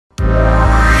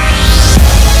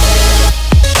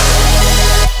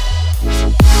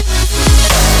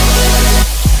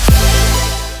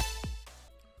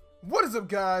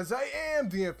guys? I am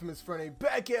the infamous Infernape,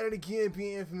 back at it again,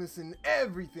 being infamous in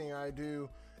everything I do.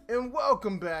 And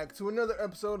welcome back to another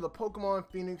episode of the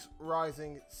Pokemon Phoenix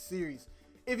Rising series.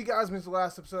 If you guys missed the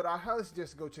last episode, I highly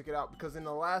suggest to go check it out, because in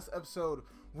the last episode,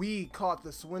 we caught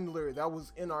the swindler that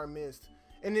was in our midst.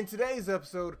 And in today's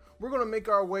episode, we're going to make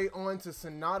our way on to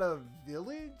Sonata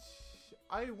Village?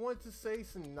 I want to say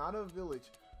Sonata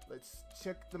Village. Let's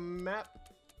check the map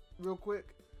real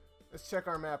quick. Let's check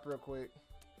our map real quick.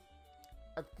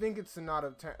 I think it's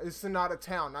Sonata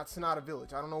Town, not Sonata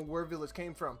Village. I don't know where Village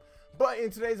came from. But in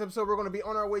today's episode, we're going to be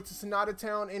on our way to Sonata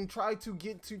Town and try to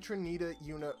get to Trinita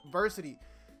University.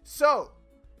 So,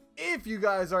 if you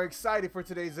guys are excited for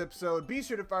today's episode, be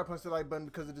sure to fire punch the like button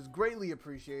because it is greatly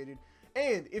appreciated.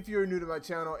 And if you're new to my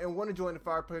channel and want to join the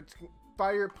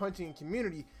fire punching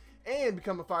community and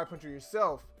become a fire puncher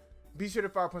yourself, be sure to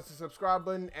fire punch the subscribe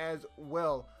button as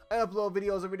well. I upload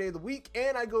videos every day of the week,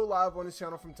 and I go live on this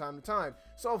channel from time to time.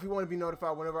 So if you want to be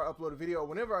notified whenever I upload a video,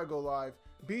 whenever I go live,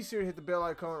 be sure to hit the bell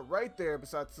icon right there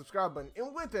beside the subscribe button.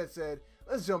 And with that said,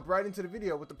 let's jump right into the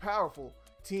video with the powerful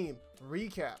team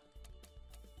recap.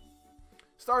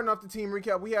 Starting off the team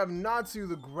recap, we have Natsu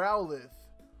the Growlithe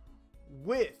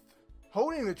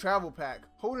holding the travel pack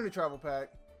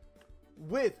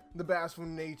with the Bashful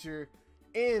Nature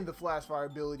and the Flash Fire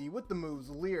ability with the moves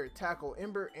Leer, Tackle,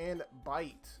 Ember, and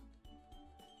Bite.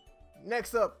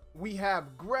 Next up, we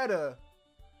have Greta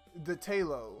the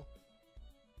Talo.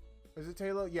 Is it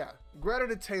Talo? Yeah. Greta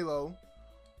the Talo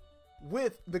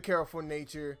with the Careful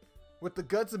Nature, with the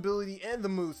Guts ability and the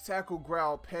moves Tackle,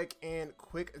 Growl, Peck, and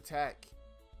Quick Attack.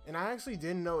 And I actually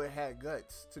didn't know it had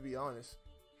Guts, to be honest.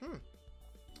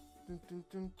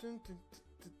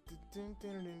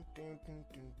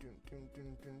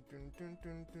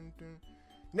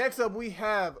 Next up, we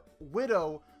have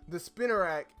Widow the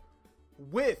Spinnerack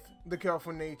with the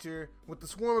Careful Nature, with the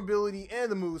Swarm ability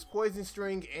and the moves Poison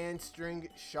String and String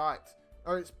Shot.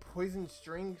 Or it's Poison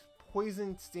String,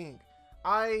 Poison Sting.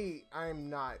 I am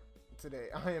not today.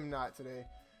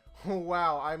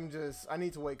 Wow, I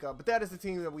need to wake up. But that is the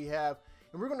team that we have,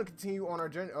 and we're going to continue on our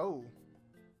journey. Oh,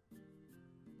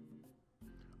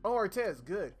 Artez,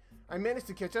 good. I managed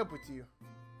to catch up with you.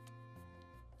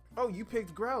 Oh, you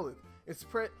picked Growlithe.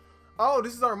 Oh,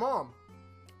 this is our mom.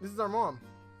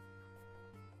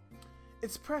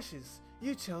 It's Precious.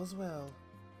 You chose well.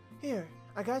 Here,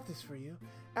 I got this for you.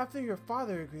 After your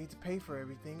father agreed to pay for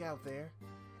everything out there,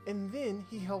 and then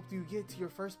he helped you get your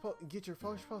first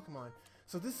Pokemon.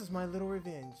 So this is my little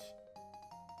revenge.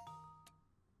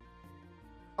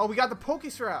 Oh, we got the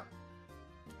Pokestrap.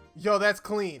 Yo, that's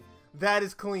clean. That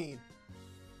is clean.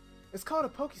 It's called a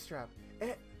Pokestrap.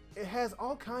 It has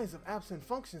all kinds of apps and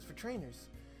functions for trainers.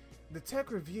 The tech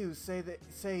reviews say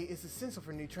it's essential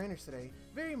for new trainers today.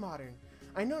 Very modern.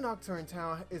 I know Nocturne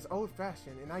Town is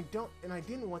old-fashioned, and I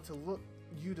didn't want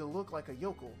you to look like a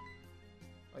yokel.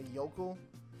 A yokel?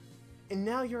 And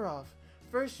now you're off.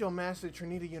 First you'll master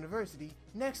Trinita University,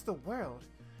 next the world.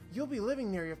 You'll be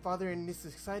living near your father in this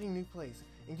exciting new place,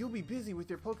 and you'll be busy with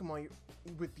your Pokemon,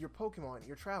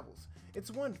 your travels.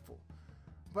 It's wonderful.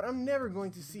 But I'm never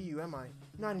going to see you, am I?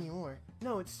 Not anymore.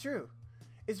 No, it's true.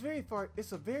 It's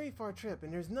a very far trip,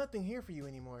 and there's nothing here for you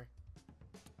anymore.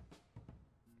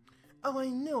 Oh, I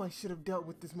know I should have dealt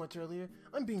with this much earlier.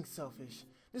 I'm being selfish.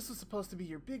 This was supposed to be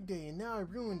your big day, and now I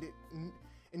ruined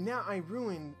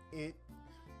it.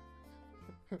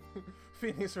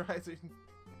 Phoenix Rising.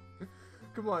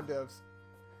 Come on, devs.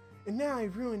 And now I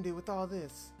ruined it with all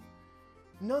this.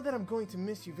 Know that I'm going to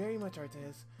miss you very much,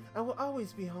 Artez. I will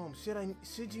always be home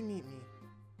should you need me.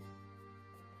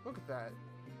 Look at that.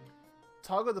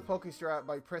 Toggle the Pokestrap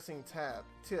by pressing tab.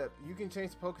 Tip, you can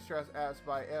change the Pokestrap's apps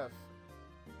by F.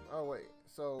 Oh wait,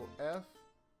 so F?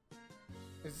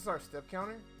 Is this our step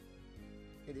counter?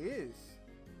 It is.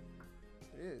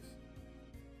 It is.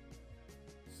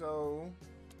 So,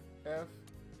 F.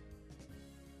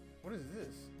 What is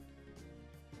this?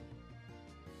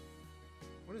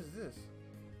 What is this?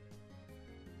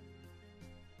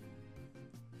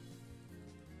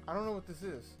 I don't know what this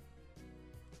is.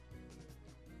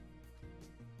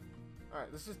 Alright,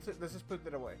 let's just put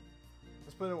that away.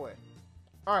 Let's put it away.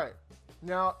 Alright.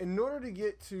 Now, in order to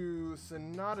get to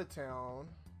Sonata Town,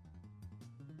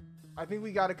 I think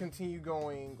we gotta continue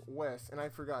going west. And I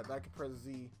forgot that I could press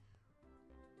Z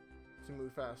to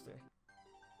move faster.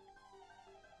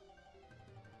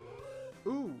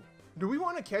 Ooh. Do we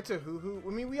want to catch a Hoo-Hoo? I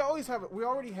mean, we already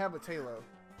have a Talo.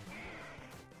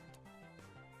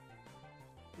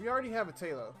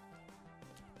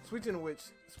 Speaking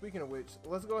of which,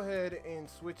 let's go ahead and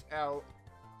switch out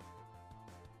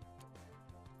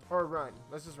Or run.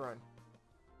 Let's just run.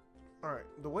 Alright,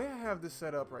 the way I have this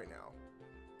set up right now,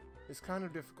 it's kind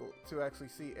of difficult to actually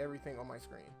see everything on my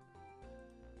screen.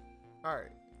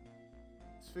 Alright,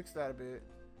 let's fix that a bit.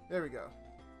 There we go.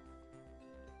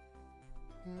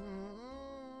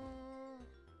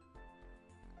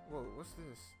 Whoa, what's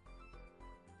this?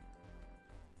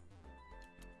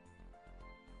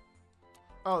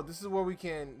 Oh, this is where we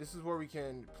can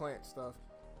plant stuff.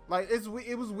 Like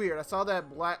it was weird. I saw the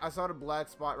black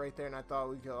spot right there and I thought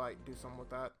we could like do something with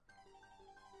that.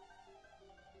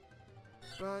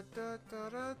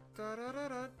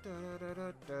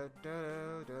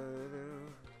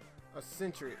 A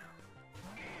century.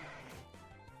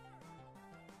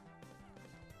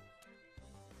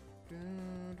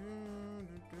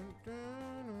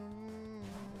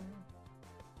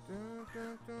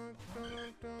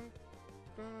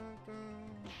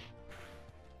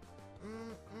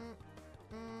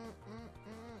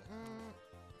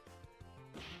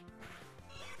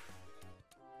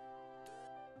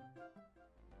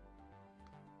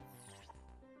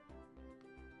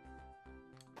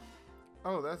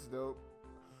 Oh, that's dope.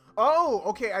 Oh,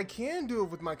 okay, I can do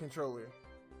it with my controller.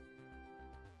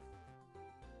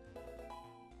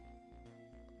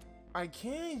 I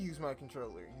can use my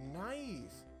controller.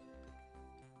 Nice.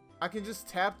 I can just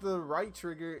tap the right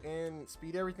trigger and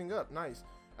speed everything up. Nice.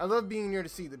 I love being near the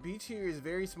sea. The beach here is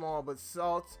very small, but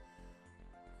Salt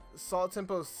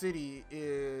Tempo City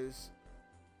is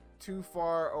too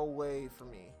far away for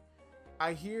me.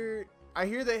 I hear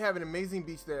they have an amazing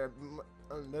beach there.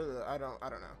 I don't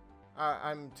know.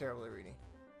 I'm terrible at reading.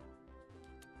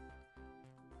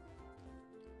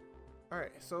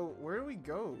 Alright, so where do we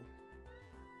go?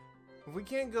 We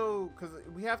can't go because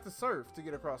we have to surf to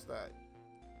get across that.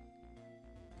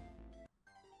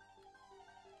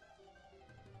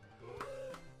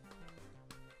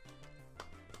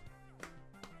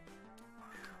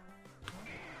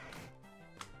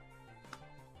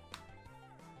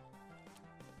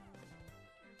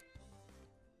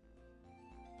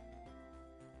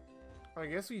 I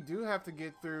guess we do have to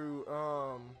get through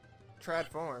Trad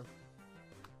Farm.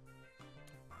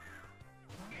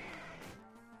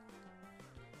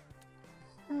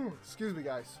 Excuse me,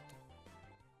 guys.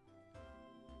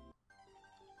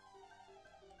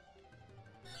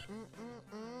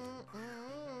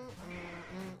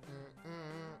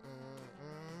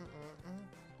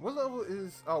 What level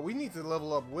is... Oh, we need to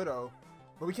level up Widow.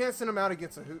 But we can't send him out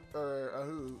against a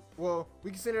who. Well,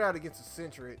 we can send it out against a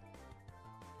Centric.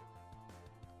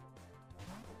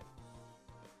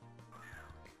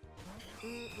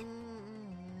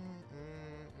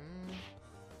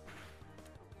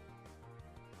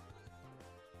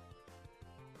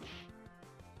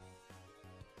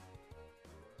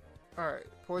 Alright,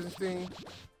 Poison Sting.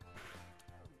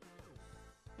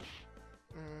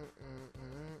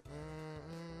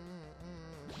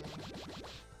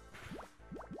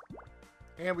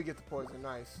 And we get the poison,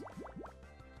 nice.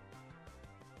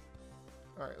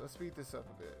 Alright, let's speed this up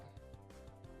a bit.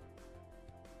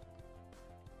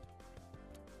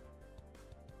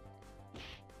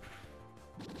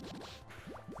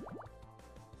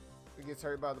 He gets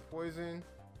hurt by the poison.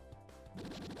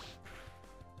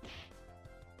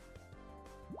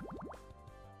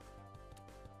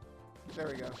 There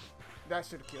we go. That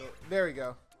should have killed. There we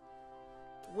go.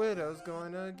 Widow's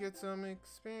gonna get some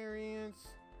experience.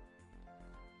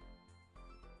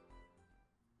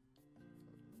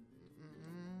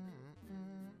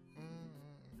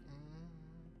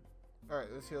 Alright,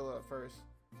 let's heal up first.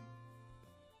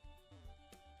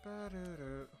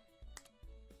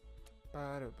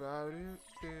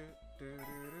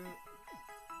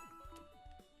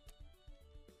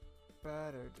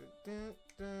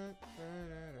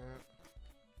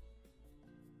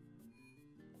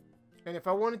 And if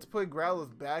I wanted to put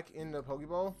Growlithe back in the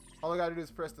Pokeball, all I gotta do is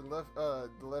press the left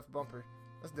bumper.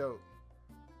 That's dope.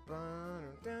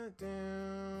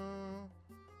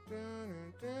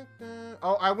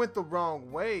 Oh, I went the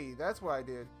wrong way. That's what I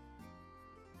did.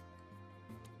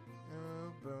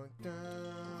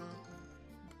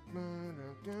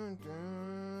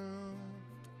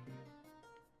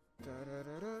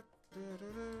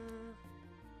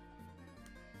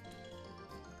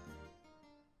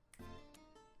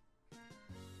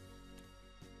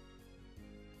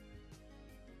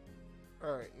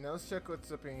 Alright, now let's check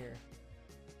what's up in here.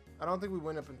 I don't think we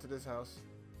went up into this house.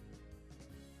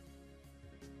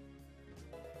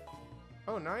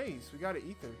 Oh, nice. We got an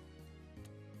ether.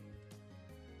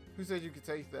 Who said you could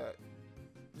take that?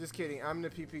 Just kidding. I'm the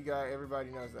PP guy.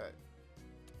 Everybody knows that.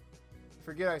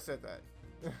 Forget I said that.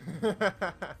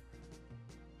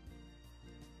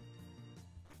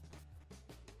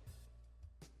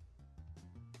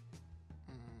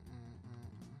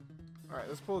 Alright,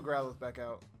 let's pull Growlithe back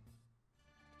out.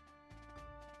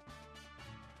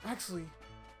 Actually...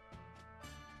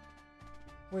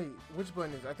 Wait, which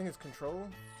button is it? I think it's control?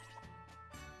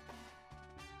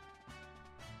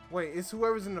 Wait, it's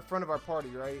whoever's in the front of our party,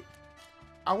 right?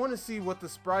 I want to see what the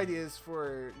sprite is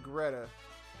for Greta.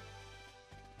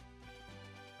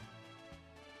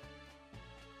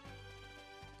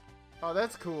 Oh,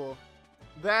 that's cool.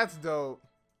 That's dope.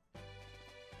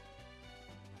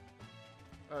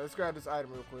 Alright, let's grab this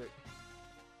item real quick.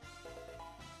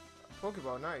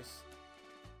 Pokeball, nice.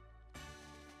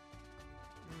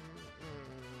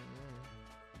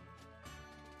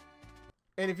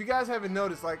 And if you guys haven't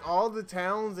noticed, like all the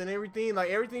towns and everything, like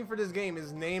everything for this game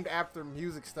is named after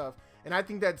music stuff. And I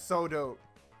think that's so dope.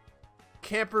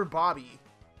 Camper Bobby.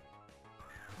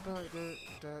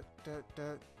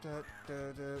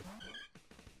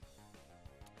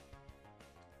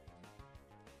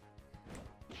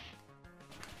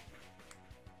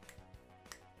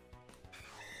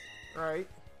 Alright.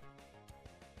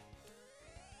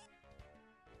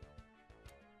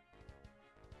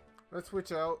 Let's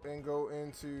switch out and go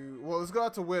into. Well, let's go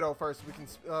out to Widow first.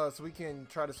 So we can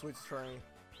try to switch train.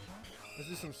 Let's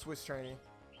do some switch training.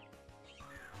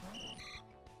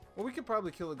 Well, we could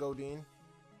probably kill a Godin,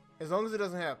 as long as it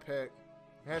doesn't have Peck.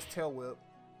 It has Tail Whip.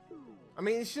 I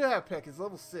mean, it should have Peck. It's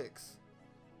level 6.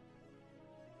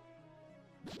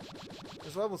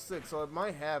 It's level 6, so it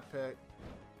might have Peck.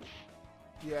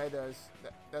 Yeah, it does.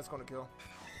 That's gonna kill.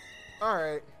 All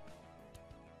right.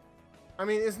 I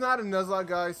mean, it's not a Nuzlocke,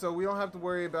 guys, so we don't have to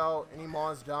worry about any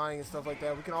mons dying and stuff like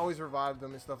that. We can always revive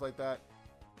them and stuff like that.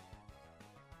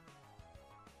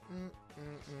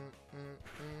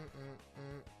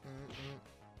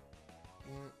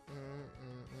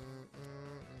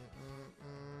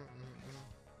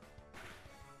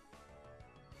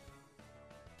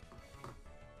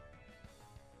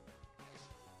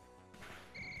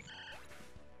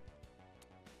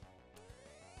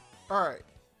 Alright.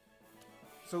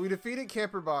 So we defeated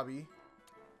Camper Bobby.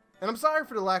 And I'm sorry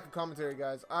for the lack of commentary,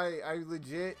 guys. I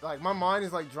legit, like, my mind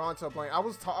is, like, drawn to a blank. I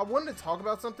wanted to talk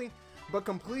about something, but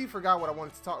completely forgot what I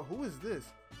wanted to talk. Who is this?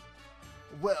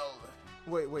 Well,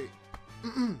 wait.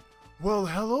 Well,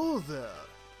 hello there,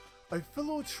 a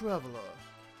fellow traveler.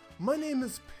 My name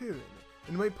is Pirin,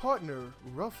 and my partner,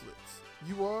 Rufflet.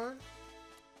 You are?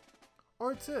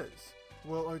 Artez.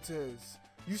 Well, Artez,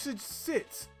 you should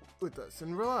sit with us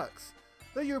and relax.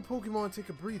 Let your Pokemon take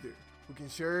a breather. We can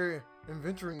share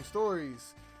adventuring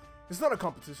stories. It's not a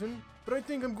competition, but I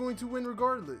think I'm going to win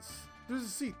regardless. There's a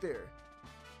seat there.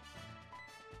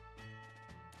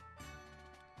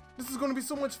 This is going to be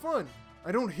so much fun.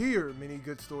 I don't hear many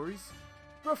good stories.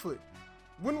 Rufflet,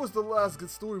 when was the last good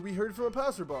story we heard from a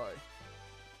passerby?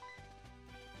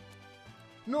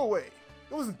 No way.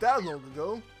 It wasn't that long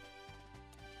ago.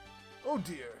 Oh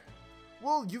dear.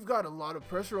 Well, you've got a lot of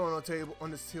pressure on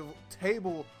this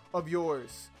table of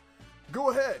yours.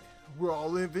 Go ahead. We're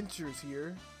all adventurers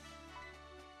here.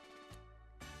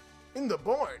 In the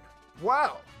barn.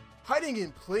 Wow. Hiding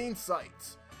in plain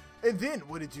sight. And then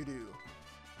what did you do?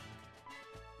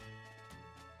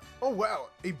 Oh wow,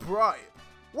 a bribe.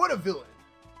 What a villain.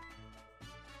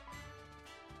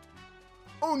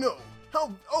 Oh no.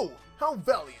 How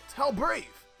valiant. How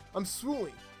brave. I'm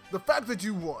swooning. The fact that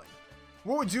you won.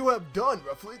 What would you have done,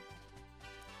 Rufflet?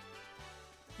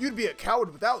 You'd be a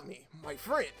coward without me, my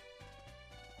friend.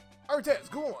 Artez,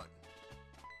 go on.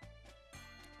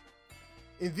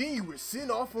 And then you were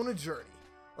sent off on a journey,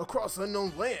 across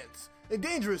unknown lands, a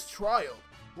dangerous trial.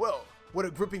 Well, what a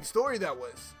gripping story that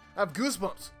was. I have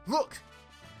goosebumps. Look.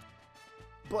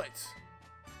 But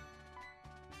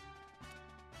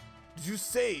did you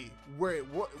say where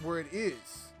it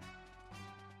is?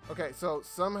 Okay, so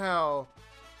somehow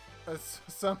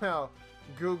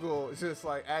Google is just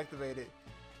like activated.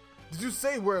 Did you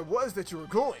say where it was that you were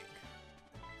going?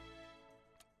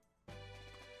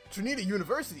 Trinity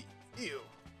University. Ew.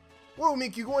 What will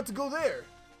make you want to go there?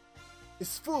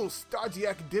 It's full of stodgy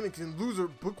academics and loser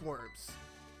bookworms.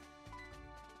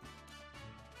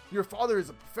 Your father is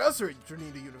a professor at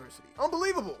Trinity University.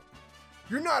 Unbelievable.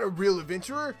 You're not a real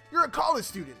adventurer. You're a college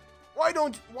student. Why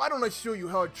don't I show you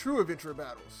how a true adventurer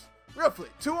battles? Rufflet,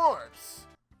 2 arms.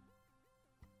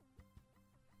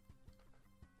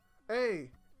 Hey.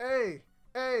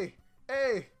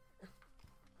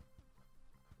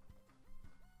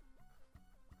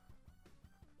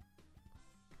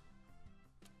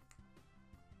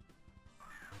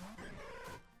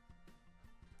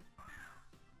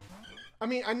 I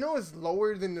mean, I know it's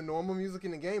lower than the normal music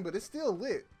in the game, but it's still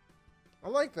lit. I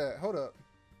like that. Hold up.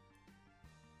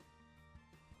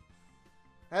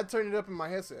 I had to turn it up in my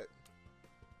headset.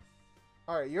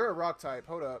 Alright, you're a rock type.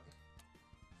 Hold up.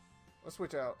 Let's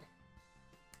switch out.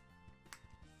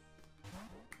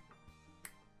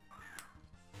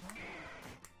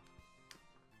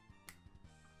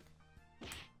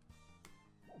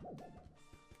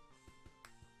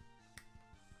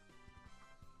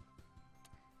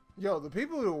 Yo, the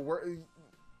people who were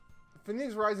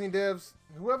Phoenix Rising devs,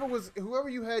 whoever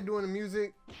you had doing the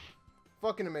music,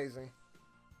 fucking amazing.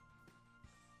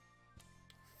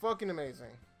 Fucking amazing.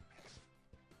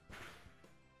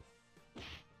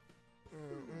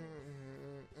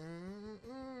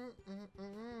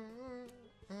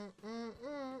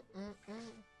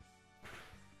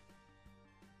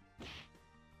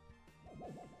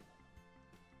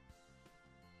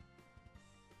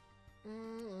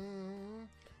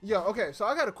 Yeah, okay, so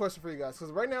I got a question for you guys,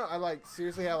 because right now I like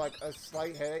seriously have like a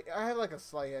slight headache. I have like a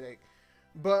slight headache.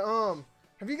 But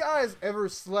have you guys ever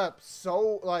slept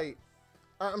so like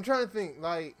I'm trying to think,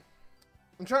 like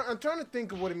I'm trying to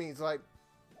think of what it means. Like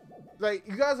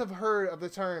you guys have heard of the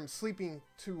term sleeping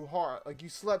too hard, like you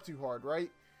slept too hard,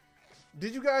 right?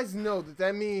 Did you guys know that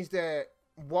that means that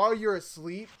while you're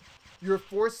asleep, you're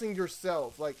forcing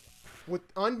yourself, like with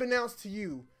unbeknownst to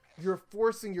you, you're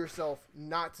forcing yourself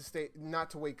not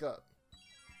to wake up.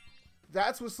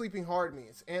 That's what sleeping hard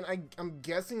means. And I'm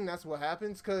guessing that's what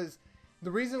happens, because the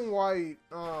reason why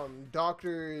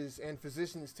doctors and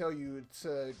physicians tell you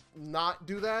to not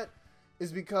do that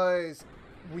is because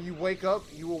when you wake up,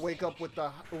 you will wake up with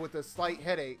a slight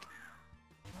headache.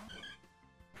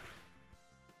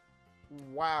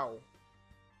 Wow.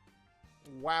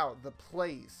 Wow, the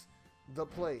plays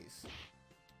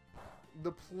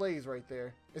right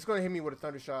there. It's gonna hit me with a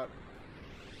thunder shot.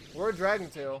 Or a dragon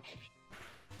tail.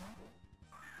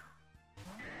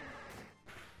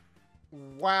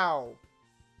 Wow.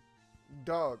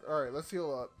 Dog. Alright, let's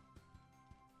heal up.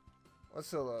 Let's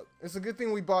heal up. It's a good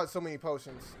thing we bought so many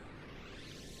potions.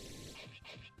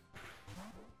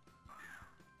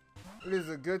 It is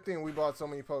a good thing we bought so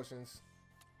many potions.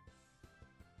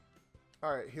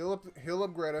 Alright, heal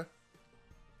up Greta.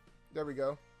 There we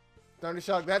go. Thunder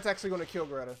Shock, that's actually going to kill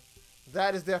Greta.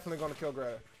 That is definitely going to kill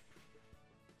Greta.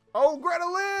 Oh, Greta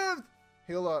lived!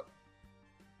 Heal up.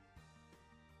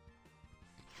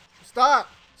 Stop!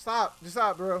 Stop! Just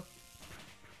stop, bro.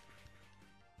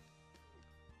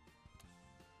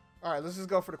 Alright, let's just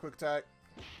go for the quick attack.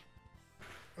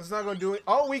 It's not going to do it.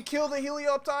 Oh, we killed the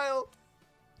Helioptile!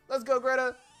 Let's go,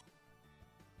 Greta!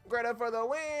 Greta for the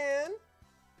win!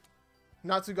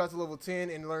 Natsu got to level 10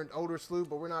 and learned Odor Sleuth,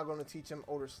 but we're not going to teach him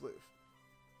Odor Sleuth.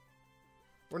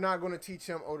 We're not going to teach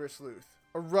him Odor Sleuth.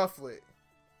 A Rufflet.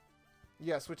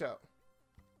 Yeah, switch out.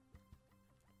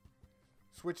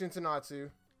 Switch into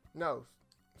Natsu. No.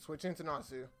 Switch into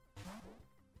Natsu.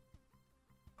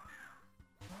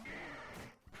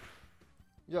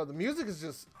 Yo, the music is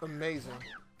just amazing.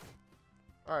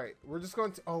 Alright, we're just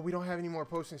going to... Oh, we don't have any more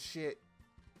potions. Shit.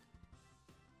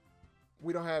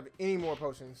 We don't have any more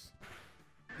potions.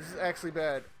 This is actually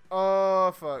bad.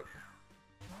 Oh, fuck.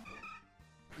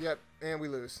 Yep, and we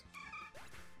lose.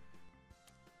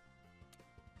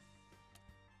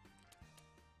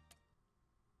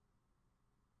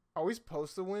 Are we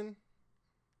supposed to win?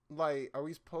 Like, are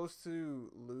we supposed to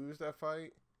lose that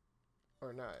fight?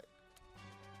 Or not?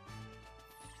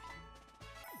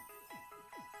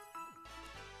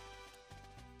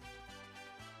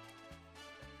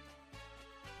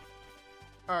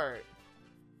 Alright.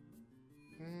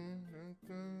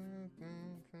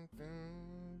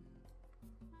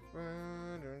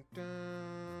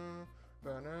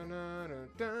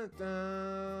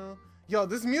 Yo,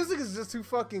 this music is just too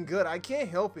fucking good. I can't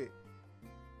help it.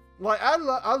 Like, I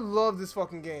love this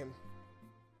fucking game.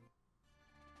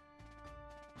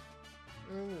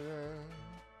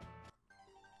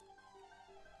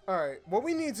 Alright, what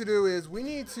we need to do is we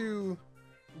need to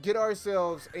get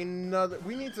ourselves another...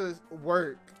 We need to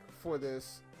work for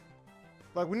this.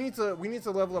 Like, we need to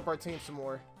level up our team some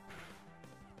more.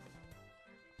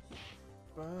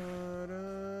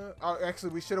 Oh,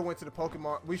 actually, we should have went to the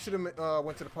Pokemon. We should have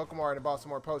went to the Pokemon and bought some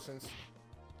more potions.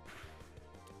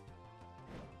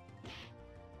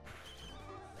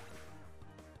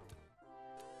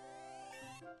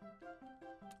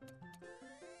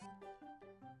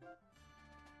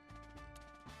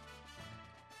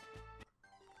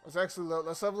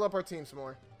 Let's level up our team some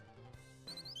more.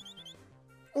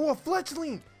 Oh, a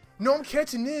Fletchling! No, I'm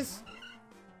catching this.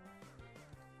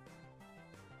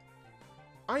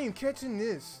 I am catching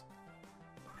this.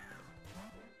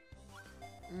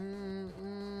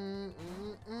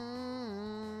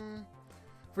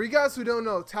 For you guys who don't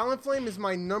know, Talonflame is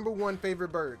my #1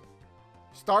 favorite bird.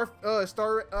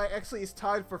 Actually, it's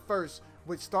tied for first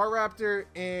which Staraptor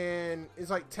and it's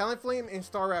like Talonflame and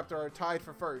Staraptor are tied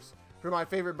for first for my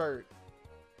favorite bird.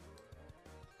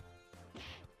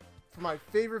 For my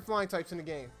favorite flying types in the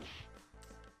game.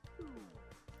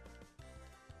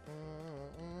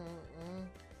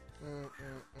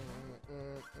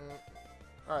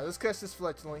 Alright, let's catch this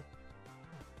fletchling.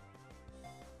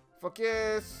 Fuck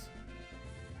yes!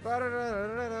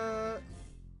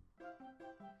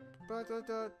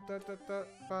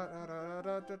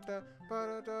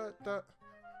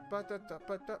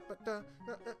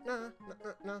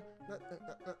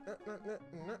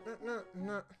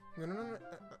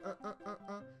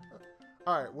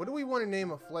 Alright, what do we want to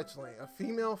name a fletchling? A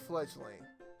female fletchling.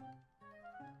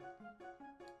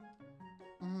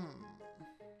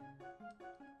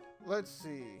 Let's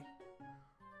see.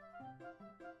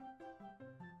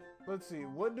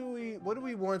 What do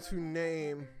we want to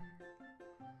name?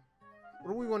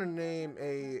 What do we want to name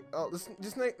a? Oh, let's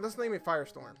name it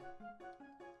Firestorm.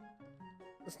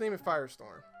 Let's name it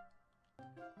Firestorm.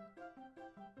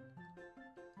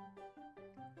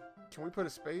 Can we put a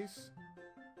space?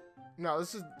 No,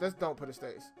 let's don't put a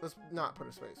space. Let's not put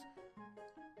a space.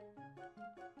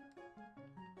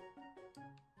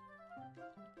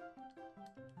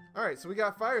 Alright, so we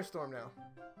got Firestorm now.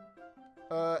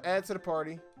 Add to the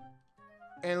party.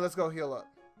 And let's go heal up.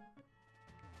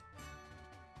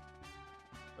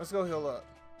 Let's go heal up.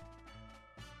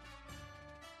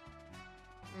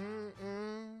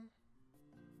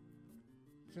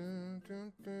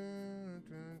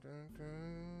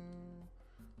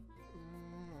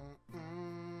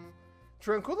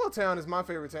 Tranquillo Town is my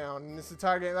favorite town in this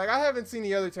entire game. Like, I haven't seen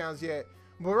the other towns yet.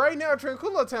 But right now,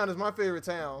 Tranquillo Town is my favorite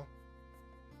town.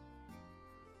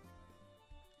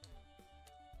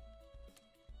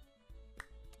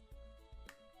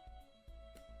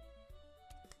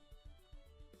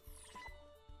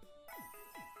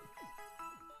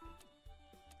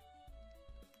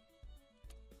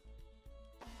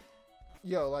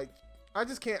 Yo, like, I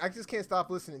just can't stop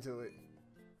listening to it.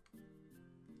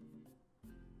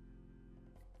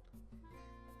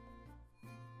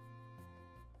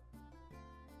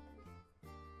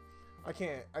 I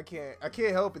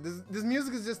can't help it. This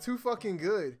music is just too fucking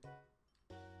good.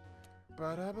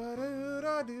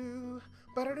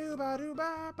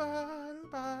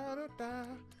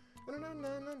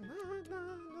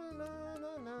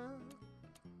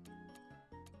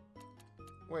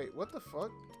 Wait, what the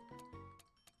fuck?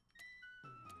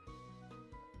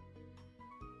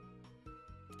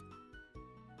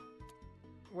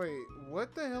 Wait,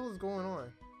 what the hell is going on?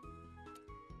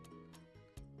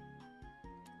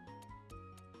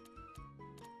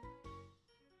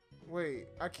 Wait,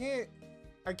 I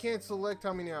can't select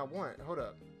how many I want. Hold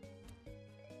up.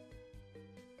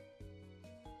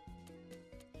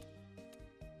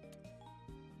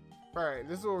 Alright,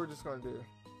 this is what we're just gonna do.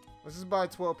 Let's just buy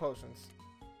 12 potions.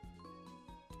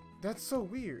 That's so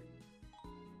weird.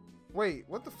 Wait,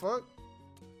 what the fuck?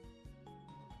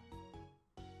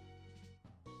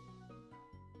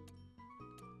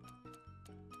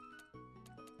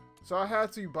 So I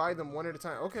had to buy them one at a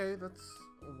time. Okay, that's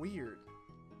weird.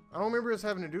 I don't remember us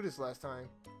having to do this last time.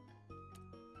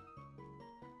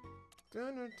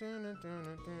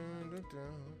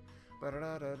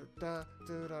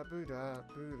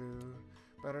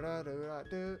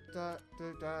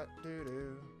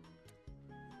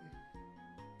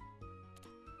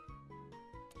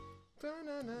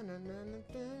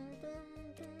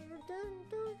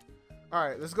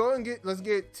 Alright, let's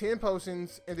get 10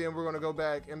 potions and then we're gonna go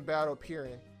back and battle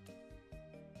Piran.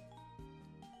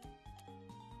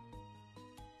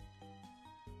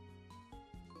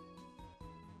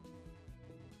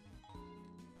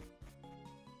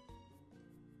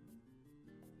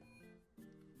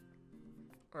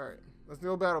 Alright, let's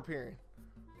go battle Piran.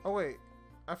 Oh wait,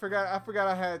 I forgot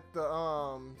I had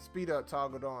the speed up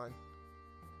toggled on.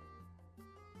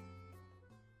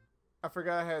 I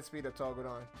forgot I had speed up toggled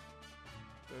on.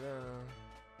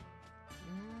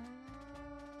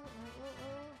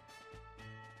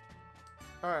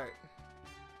 Alright.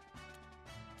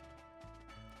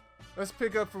 Let's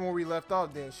pick up from where we left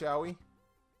off then, shall we?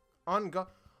 On go.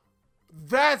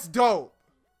 That's dope.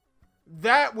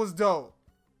 That was dope.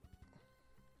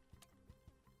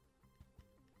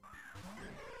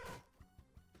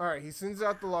 Alright, he sends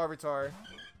out the Larvitar.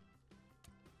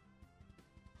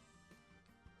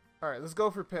 Alright, let's go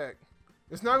for Peck.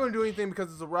 It's not going to do anything because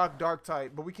it's a rock dark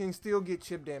type, but we can still get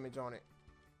chip damage on it.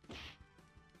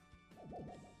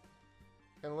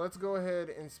 And let's go ahead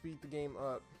and speed the game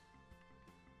up.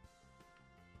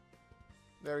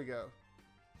 There we go.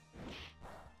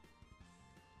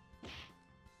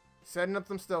 Setting up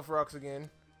them stealth rocks again.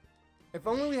 If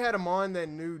only we had him on that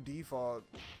new default.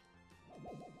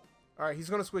 Alright, he's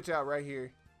gonna switch out right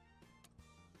here.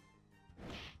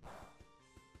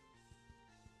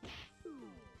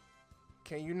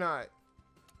 Can you not?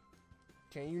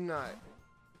 Can you not?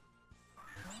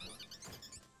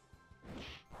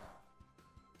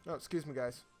 Oh, excuse me,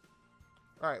 guys.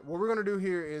 Alright, what we're gonna do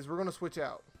here is we're gonna switch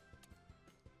out.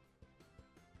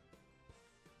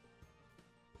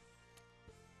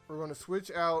 We're gonna switch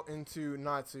out into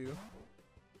Natsu.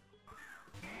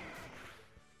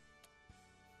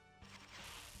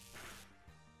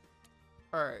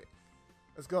 Alright.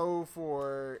 Let's go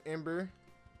for Ember.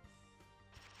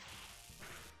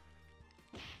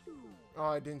 Oh,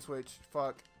 I didn't switch.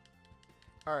 Fuck.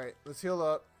 Alright, let's heal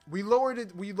up. We lowered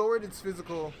its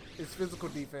physical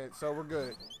defense, so we're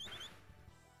good.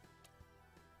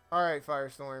 Alright,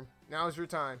 Firestorm. Now is your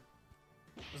time.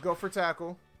 Let's go for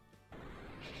tackle.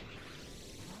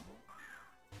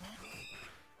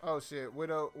 Oh shit,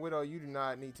 Widow, you do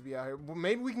not need to be out here. Well,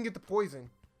 maybe we can get the poison.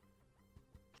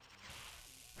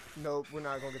 Nope, we're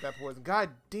not gonna get that poison. God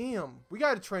damn, we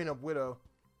gotta train up Widow.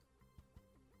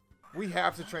 We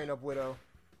have to train up Widow.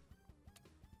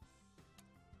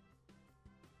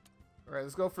 All right,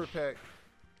 let's go for a peck.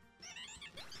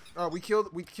 Oh, we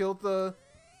killed the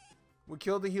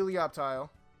Helioptile.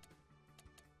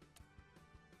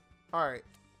 All right,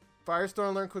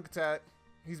 Firestorm learn quick attack.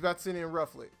 He's about to send in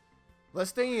Rufflet. Let's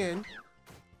stay in.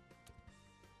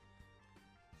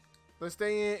 Let's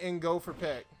stay in and go for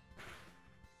peck.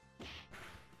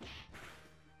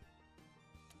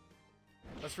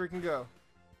 Let's freaking go.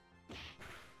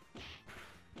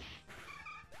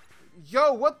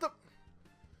 Yo, what the?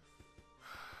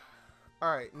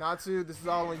 Alright, Natsu, this is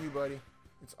all on you, buddy.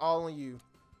 It's all on you.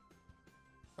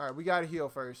 Alright, we gotta heal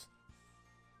first.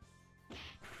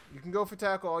 You can go for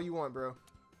tackle all you want, bro.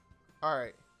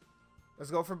 Alright.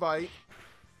 Let's go for bite.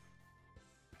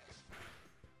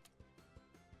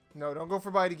 No, don't go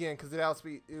for bite again, because it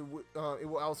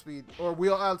will outspeed. Or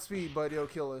we'll outspeed, but it'll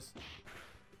kill us.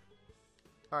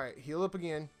 Alright, heal up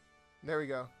again. There we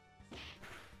go.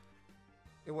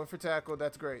 It went for tackle.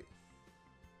 That's great.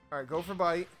 Alright, go for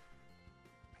bite.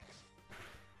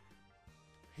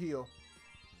 Heal.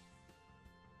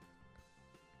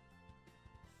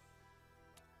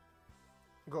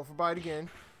 Go for bite again.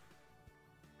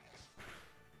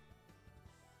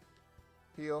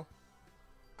 Heal.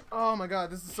 Oh my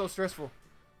god, this is so stressful.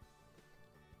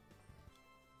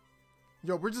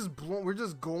 Yo, we're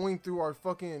just going through our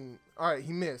fucking... Alright,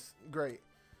 he missed. Great.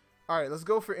 Alright, let's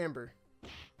go for Ember.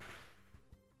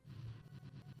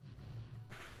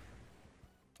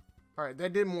 Alright,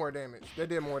 that did more damage. That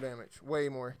did more damage. Way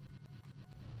more.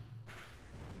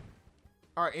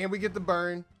 Alright, and we get the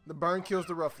burn. The burn kills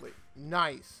the Rufflet.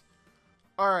 Nice.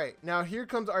 Alright, now here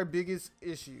comes our biggest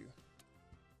issue.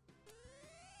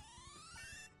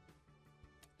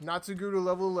 Natsu grew to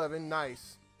level 11.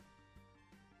 Nice.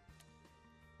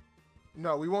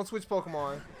 No, we won't switch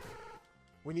Pokemon.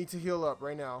 We need to heal up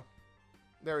right now.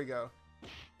 There we go.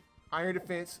 Iron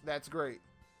defense. That's great.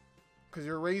 Because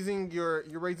you're raising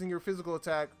your physical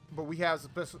attack, but we have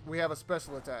a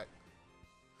special attack.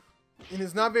 And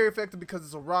it's not very effective because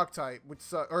it's a rock type, which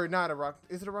or not a rock.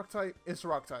 Is it a rock type? It's a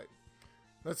rock type.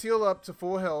 Let's heal up to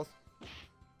full health.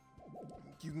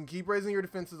 You can keep raising your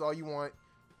defenses all you want.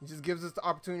 It just gives us the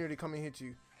opportunity to come and hit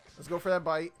you. Let's go for that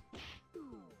bite.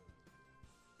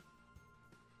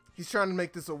 He's trying to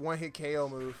make this a one-hit KO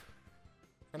move.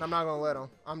 And I'm not going to let him.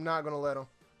 I'm not going to let him.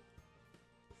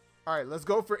 Alright, let's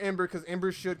go for Ember because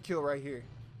Ember should kill right here.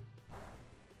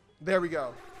 There we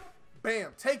go.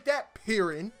 Bam. Take that,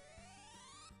 Pirin.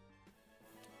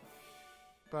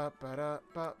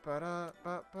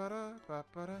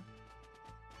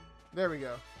 There we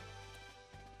go.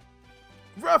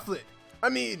 Rufflet! I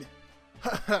mean,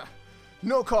 haha,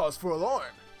 no cause for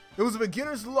alarm. It was a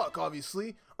beginner's luck,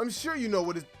 obviously. I'm sure you know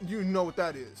what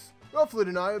that is. Rufflet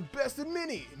and I have bested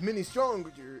many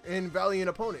stronger and valiant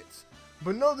opponents.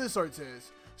 But know this,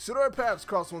 Artez. Should our paths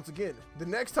cross once again, the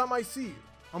next time I see you,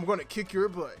 I'm gonna kick your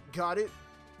butt. Got it?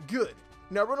 Good.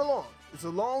 Now run along. It's a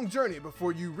long journey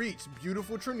before you reach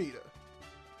beautiful Trinita.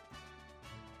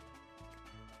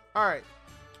 Alright.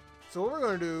 So what we're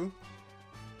gonna do,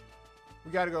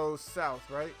 we gotta go south,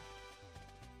 right?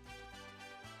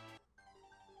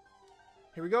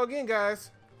 Here we go again,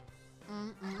 guys.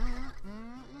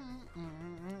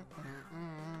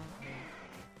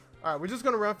 Alright, we're just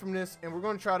gonna run from this and we're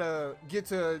gonna try to get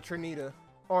to Trinita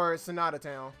or Sonata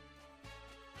Town.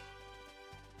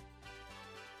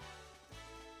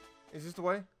 Is this the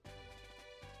way?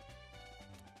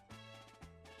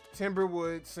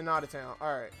 Timberwood, Sonata Town.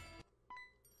 Alright.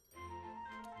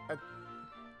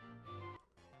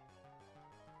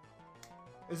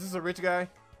 Is this a rich guy?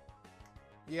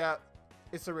 Yeah,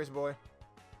 it's a rich boy.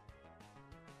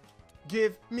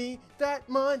 Give me that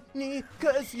money,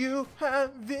 cause you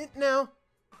have it now.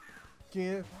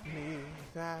 Give me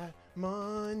that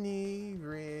money,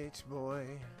 rich boy.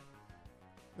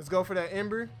 Let's go for that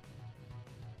ember.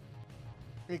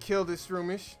 And kill this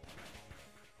Shroomish.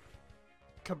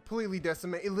 Completely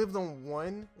decimated. It lived on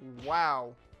 1?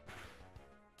 Wow.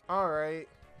 Alright.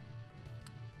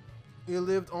 It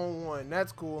lived on 1.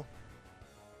 That's cool.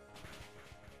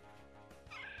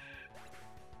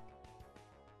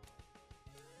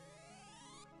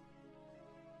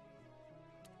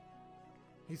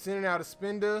 He's sending out a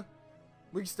Spinda.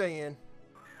 We can stay in.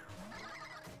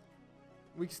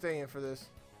 We can stay in for this.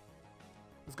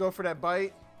 Let's go for that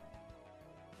bite.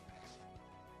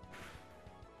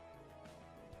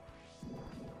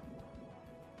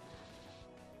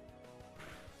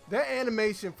 That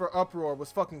animation for Uproar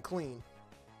was fucking clean.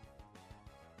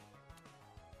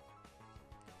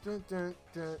 Dun, dun,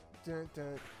 dun, dun,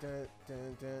 dun, dun,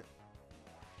 dun, dun.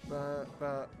 Ba,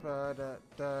 ba, ba, da,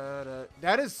 da, da.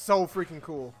 That is so freaking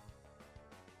cool.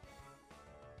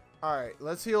 Alright,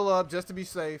 let's heal up just to be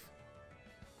safe.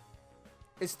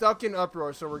 It's stuck in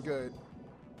Uproar, so we're good.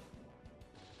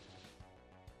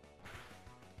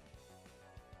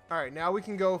 Alright, now we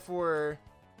can go for...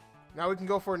 Now we can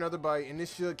go for another bite, and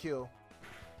this should kill.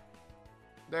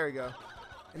 There we go.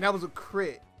 And that was a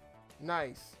crit.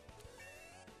 Nice.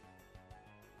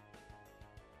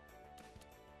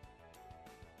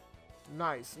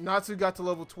 Nice. Natsu got to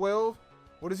level 12.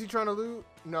 What is he trying to loot?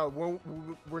 No,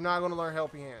 we're not going to learn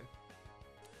Helping Hand.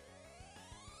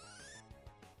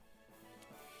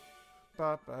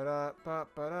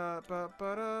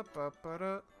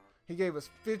 He gave us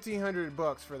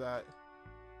 $1,500 for that.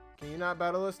 Can you not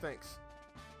battle us? Thanks.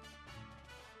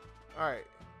 Alright.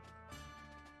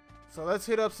 So let's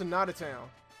hit up Sonata Town.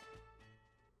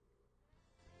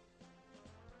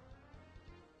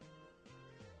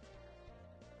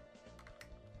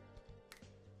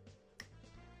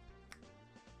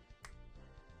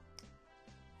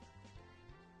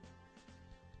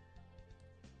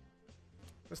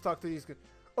 Let's talk to these guys.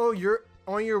 Oh, you're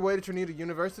on your way to Trinity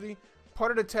University? Part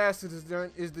of the task is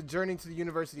the journey to the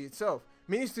university itself.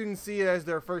 Many students see it as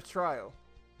their first trial.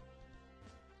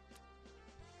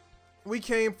 We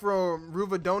came from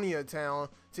Ruvadonia Town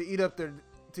to eat at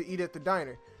the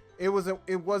diner. It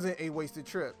wasn't a wasted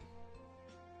trip.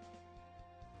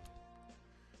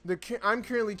 I'm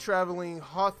currently traveling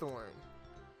Hawthorne.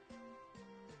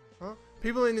 Huh?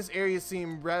 People in this area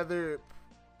seem rather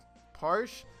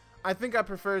harsh. I think I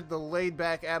preferred the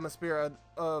laid-back atmosphere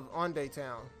of Onday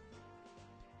Town.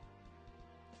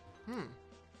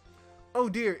 Oh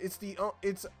dear,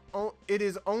 it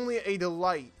is only a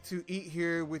delight to eat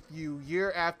here with you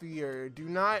year after year. Do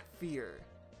not fear.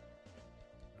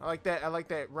 I like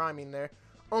that rhyming there.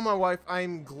 Oh my wife,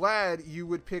 I'm glad you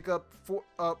would pick up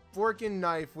fork and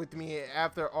knife with me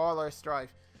after all our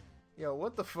strife. Yo,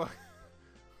 what the fuck?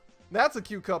 That's a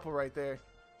cute couple right there.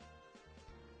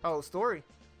 Oh, story.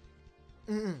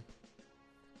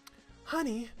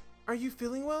 Honey, are you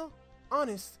feeling well?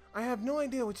 Honest, I have no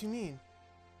idea what you mean.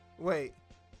 Wait.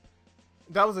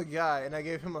 That was a guy, and I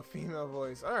gave him a female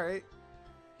voice. Alright.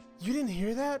 You didn't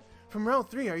hear that? From round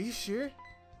 3, are you sure?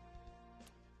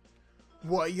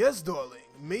 Why, yes, darling.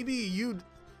 Maybe you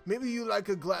like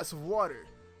a glass of water.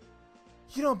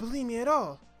 You don't believe me at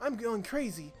all. I'm going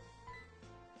crazy.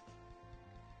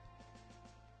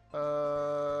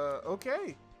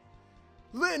 Okay.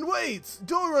 Lynn, wait!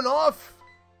 Don't run off!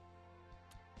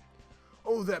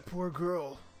 Oh, that poor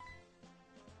girl.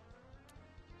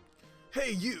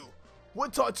 Hey, you!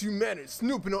 What taught you manners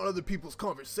snooping on other people's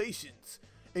conversations?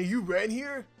 And you ran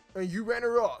here? And you ran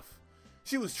her off?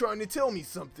 She was trying to tell me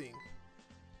something.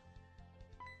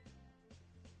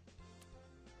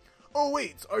 Oh,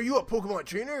 wait! Are you a Pokemon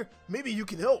trainer? Maybe you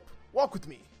can help. Walk with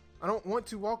me. I don't want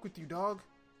to walk with you, dog.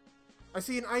 I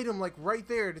see an item like right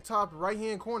there at the top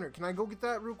right-hand corner. Can I go get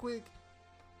that real quick?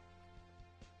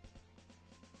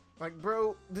 Like,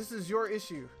 bro, this is your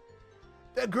issue.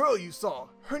 That girl you saw,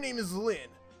 her name is Lynn.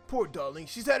 Poor darling,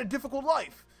 she's had a difficult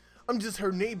life. I'm just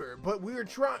her neighbor, but we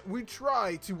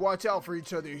try to watch out for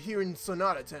each other here in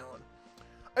Sonata Town.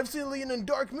 I've seen Lynn in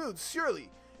dark moods, surely,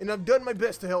 and I've done my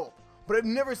best to help, but I've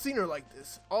never seen her like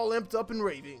this, all amped up and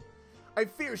raving. I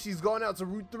fear she's gone out to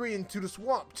Route 3 into the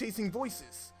swamp, chasing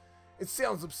voices. It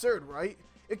sounds absurd, right?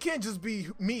 It can't just be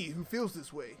me who feels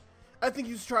this way. I think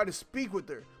you should try to speak with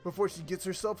her before she gets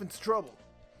herself into trouble.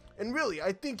 And really,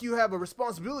 I think you have a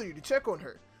responsibility to check on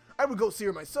her. I would go see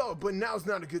her myself, but now's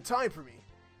not a good time for me.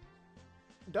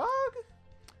 Dog?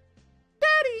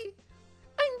 Daddy!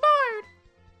 I'm bored!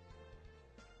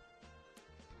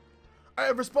 I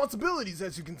have responsibilities,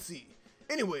 as you can see.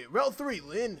 Anyway, Route 3,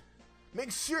 Lynn.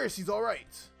 Make sure she's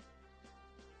alright.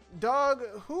 Dog,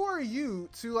 who are you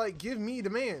to, like, give me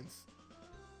demands?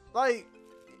 Like,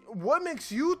 what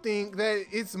makes you think that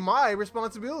it's my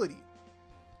responsibility?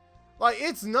 Like,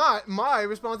 it's not my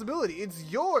responsibility. It's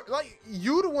your, like,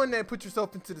 you the one that put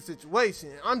yourself into the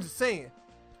situation. I'm just saying.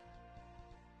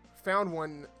 Found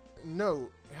one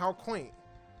note. How quaint.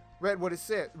 Read what it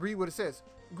says.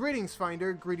 Greetings,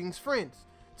 finder. Greetings, friends.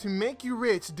 To make you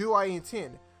rich do I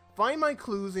intend. Find my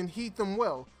clues and heed them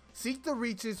well. Seek the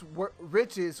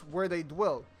riches where they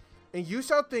dwell. And you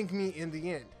shall thank me in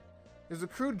the end. There's a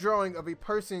crude drawing of a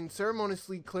person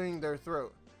ceremoniously clearing their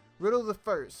throat. Riddle the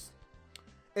first.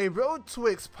 A road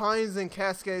twixt pines and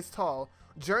cascades tall,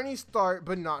 journey start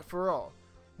but not for all.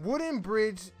 Wooden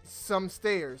bridge some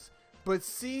stairs, but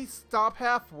see stop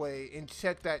halfway and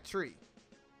check that tree.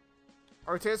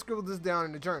 Artea scribbled this down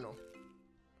in the journal.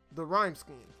 The rhyme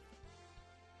scheme.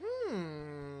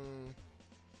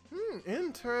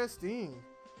 Interesting.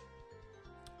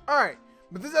 Alright,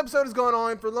 but this episode has gone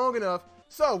on for long enough,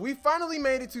 so we finally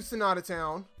made it to Sonata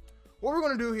Town. What we're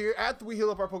going to do here, after we heal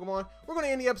up our Pokemon, we're going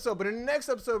to end the episode. But in the next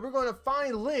episode, we're going to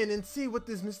find Lynn and see what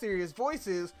this mysterious voice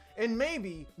is. And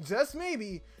maybe, just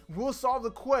maybe, we'll solve the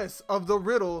quest of the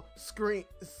riddle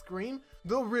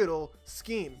the riddle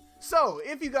scheme. So,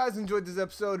 if you guys enjoyed this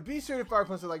episode, be sure to fire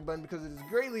punch the like button because it is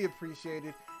greatly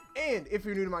appreciated. And if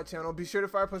you're new to my channel, be sure to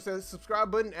fire punch that subscribe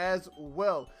button as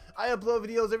well. I upload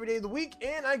videos every day of the week,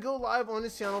 and I go live on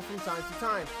this channel from time to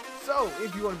time. So,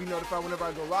 if you want to be notified whenever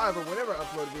I go live or whenever I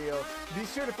upload a video, be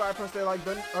sure to fire punch that like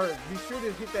button, or be sure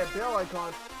to hit that bell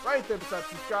icon right there beside the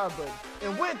subscribe button.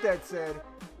 And with that said,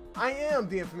 I am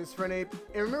the infamous Infernape,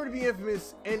 and remember to be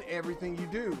infamous in everything you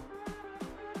do.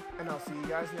 And I'll see you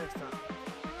guys next time.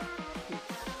 Peace.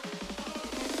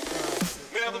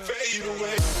 Never fade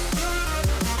away.